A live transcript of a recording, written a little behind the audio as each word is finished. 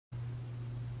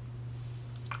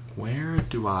where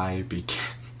do I begin?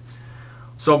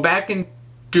 So back in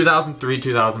 2003,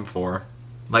 2004,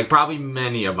 like probably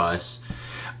many of us,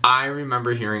 I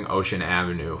remember hearing Ocean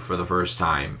Avenue for the first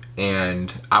time,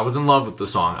 and I was in love with the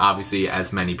song, obviously,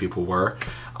 as many people were.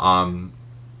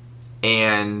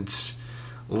 And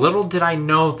little did I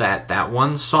know that that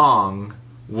one song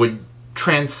would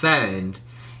transcend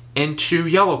into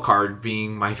Yellowcard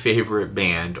being my favorite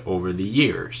band over the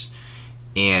years.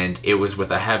 And it was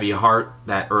with a heavy heart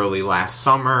that early last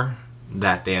summer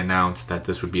that they announced that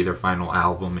this would be their final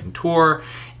album and tour.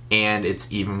 And it's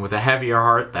even with a heavier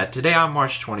heart that today on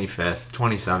March 25th,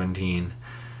 2017,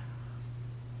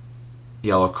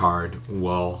 Yellowcard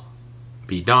will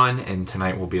be done, and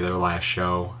tonight will be their last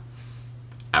show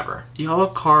ever.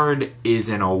 Yellowcard is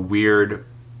in a weird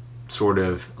sort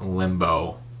of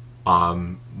limbo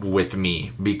with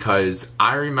me, because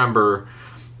I remember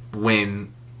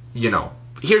when, you know,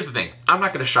 here's the thing, I'm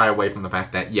not going to shy away from the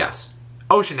fact that, yes,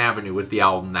 Ocean Avenue was the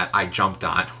album that I jumped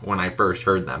on when I first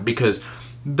heard them, because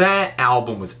that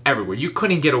album was everywhere. You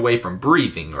couldn't get away from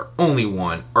Breathing, or Only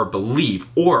One, or Believe,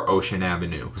 or Ocean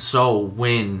Avenue. So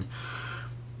when,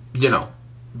 you know,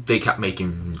 they kept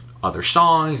making other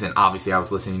songs, and obviously I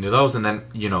was listening to those, and then,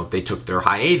 you know, they took their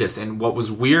hiatus. And what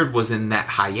was weird was in that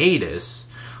hiatus,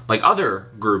 like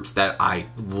other groups that I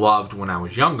loved when I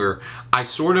was younger, I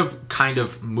sort of kind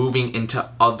of moving into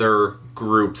other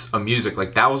groups of music.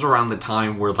 Like that was around the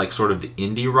time where like sort of the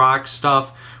indie rock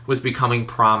stuff was becoming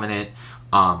prominent.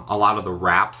 A lot of the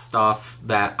rap stuff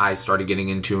that I started getting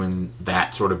into, and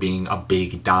that sort of being a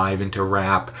big dive into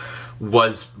rap,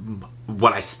 was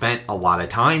what I spent a lot of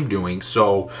time doing.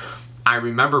 So I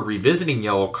remember revisiting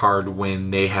Yellowcard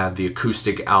when they had the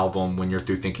acoustic album, When You're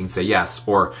Through Thinking Say Yes,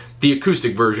 or the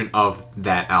acoustic version of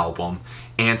that album,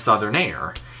 and Southern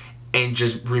Air, and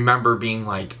just remember being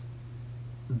like,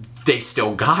 they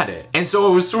still got it. And so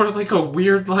it was sort of like a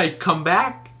weird like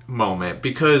comeback moment,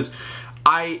 because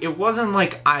it wasn't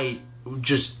like I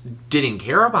just didn't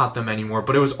care about them anymore,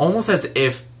 but it was almost as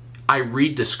if I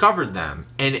rediscovered them.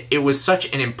 And it was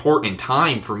such an important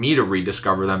time for me to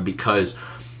rediscover them, because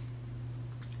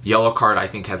Yellowcard, I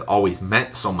think, has always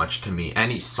meant so much to me.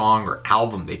 Any song or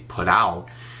album they've put out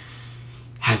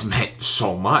has meant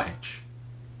so much.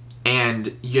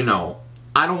 And, you know,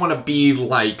 I don't want to be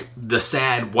like the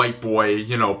sad white boy,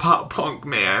 you know, pop punk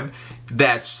man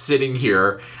that's sitting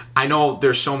here. I know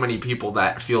there's so many people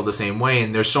that feel the same way,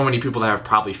 and there's so many people that have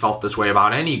probably felt this way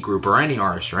about any group or any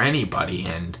artist or anybody.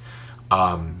 And,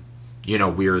 you know,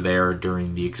 we were there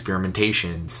during the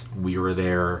experimentations. We were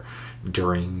there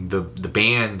during the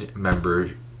band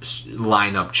member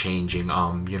lineup changing,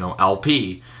 you know,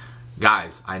 LP.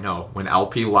 Guys, I know, when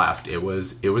LP left, it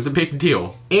was a big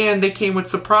deal. And they came with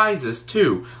surprises,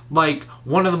 too. Like,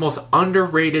 one of the most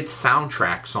underrated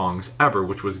soundtrack songs ever,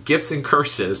 which was Gifts and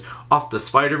Curses, off the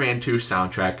Spider-Man 2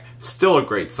 soundtrack. Still a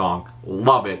great song.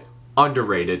 Love it.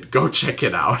 Underrated. Go check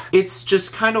it out. It's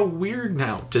just kind of weird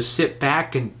now to sit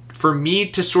back and for me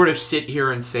to sort of sit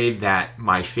here and say that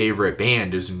my favorite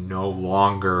band is no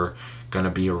longer gonna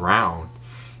be around.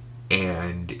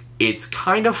 And it's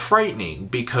kind of frightening,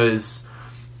 because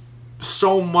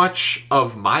so much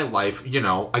of my life, you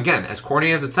know, again, as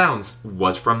corny as it sounds,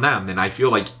 was from them. And I feel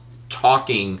like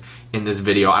talking in this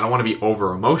video, I don't want to be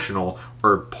over emotional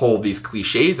or pull these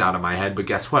cliches out of my head, but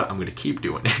guess what? I'm going to keep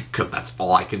doing it, because that's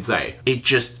all I can say. It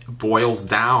just boils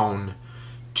down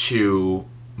to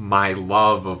my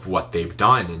love of what they've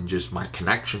done and just my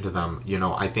connection to them. You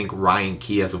know, I think Ryan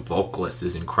Key as a vocalist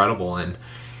is incredible, and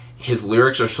his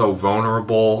lyrics are so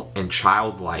vulnerable and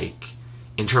childlike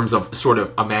in terms of sort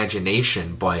of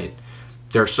imagination, but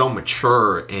they're so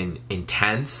mature and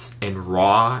intense and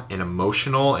raw and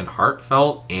emotional and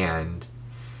heartfelt, and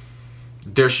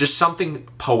there's just something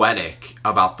poetic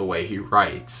about the way he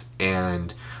writes.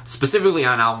 And specifically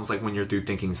on albums like When You're Through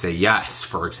Thinking Say Yes,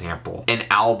 for example, an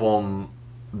album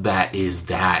that is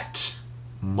that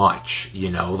much,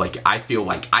 you know, like I feel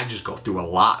like I just go through a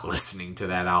lot listening to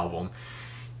that album.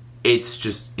 It's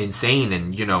just insane.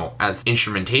 And, you know, as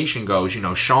instrumentation goes, you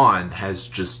know, Sean has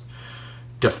just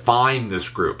defined this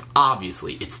group.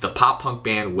 Obviously, it's the pop punk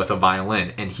band with a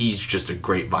violin, and he's just a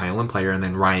great violin player. And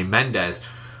then Ryan Mendez,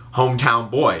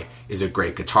 hometown boy, is a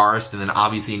great guitarist. And then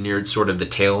obviously near sort of the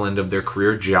tail end of their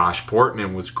career, Josh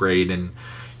Portman was great. And,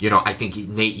 you know, I think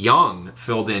Nate Young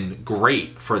filled in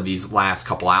great for these last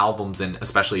couple albums, and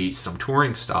especially some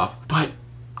touring stuff. But,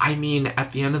 I mean,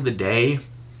 at the end of the day,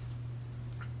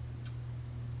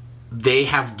 they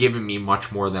have given me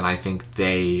much more than I think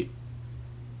they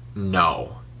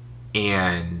know.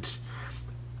 And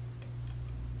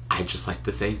I I just like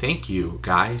to say thank you,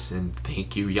 guys, and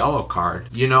thank you, Yellowcard.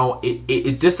 You know,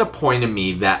 it disappointed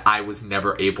me that I was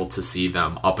never able to see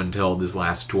them up until this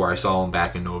last tour. I saw them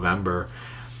back in November,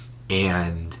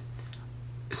 and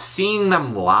seeing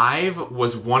them live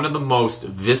was one of the most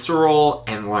visceral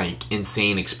and, like,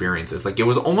 insane experiences. Like, it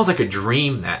was almost like a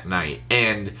dream that night.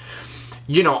 And,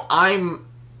 you know, I'm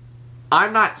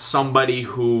not somebody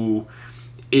who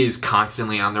is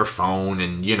constantly on their phone,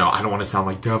 and, you know, I don't want to sound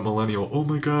like that millennial. Oh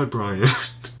my God, Brian.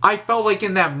 I felt like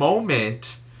in that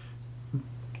moment,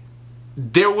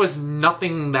 there was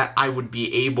nothing that I would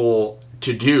be able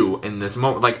to do in this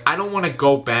moment. Like, I don't want to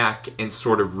go back and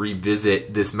sort of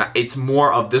revisit this. It's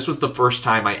more of, this was the first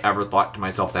time I ever thought to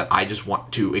myself that I just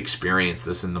want to experience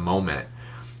this in the moment.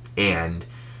 And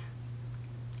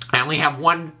I only have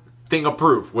one thing of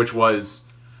proof, which was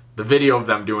the video of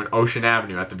them doing Ocean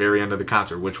Avenue at the very end of the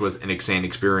concert, which was an insane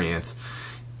experience.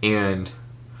 And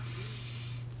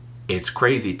it's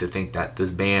crazy to think that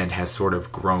this band has sort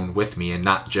of grown with me, and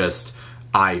not just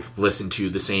I've listened to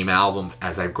the same albums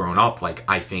as I've grown up. Like,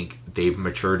 I think they've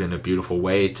matured in a beautiful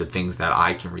way to things that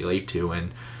I can relate to,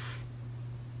 and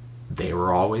they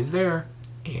were always there,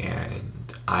 and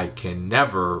I can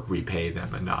never repay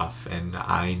them enough. And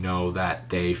I know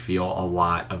that they feel a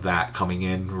lot of that coming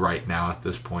in right now at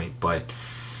this point, but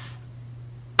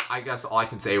I guess all I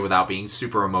can say without being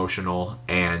super emotional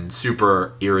and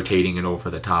super irritating and over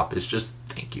the top is just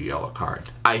thank you, Yellowcard.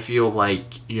 I feel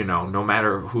like, you know, no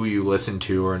matter who you listen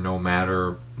to or no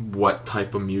matter what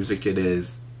type of music it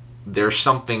is, there's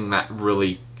something that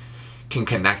really can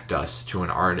connect us to an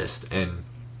artist. And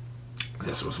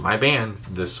this was my band.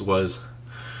 This was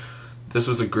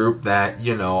a group that,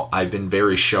 you know, I've been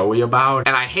very showy about.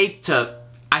 And I hate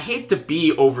to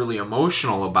be overly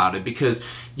emotional about it because,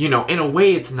 you know, in a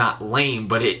way it's not lame,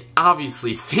 but it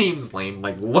obviously seems lame,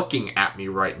 like, looking at me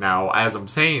right now as I'm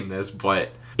saying this,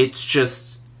 but it's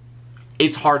just,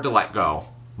 it's hard to let go.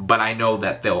 But I know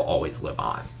that they'll always live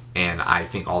on, and I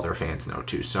think all their fans know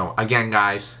too. So again,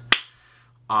 guys,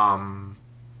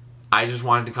 I just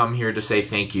wanted to come here to say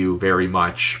thank you very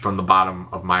much from the bottom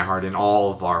of my heart and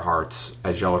all of our hearts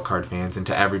as Yellowcard fans, and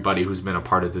to everybody who's been a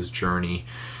part of this journey.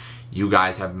 You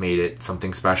guys have made it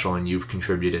something special, and you've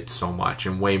contributed so much,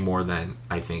 and way more than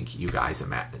I think you guys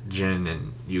imagine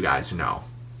and you guys know.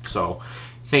 So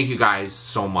thank you guys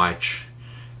so much.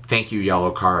 Thank you,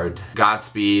 Yellowcard.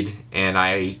 Godspeed, and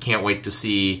I can't wait to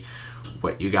see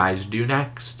what you guys do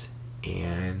next.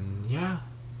 And yeah,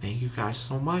 thank you guys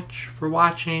so much for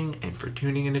watching and for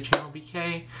tuning into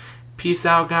ChannelBK. Peace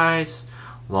out, guys.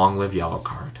 Long live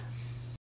Yellowcard.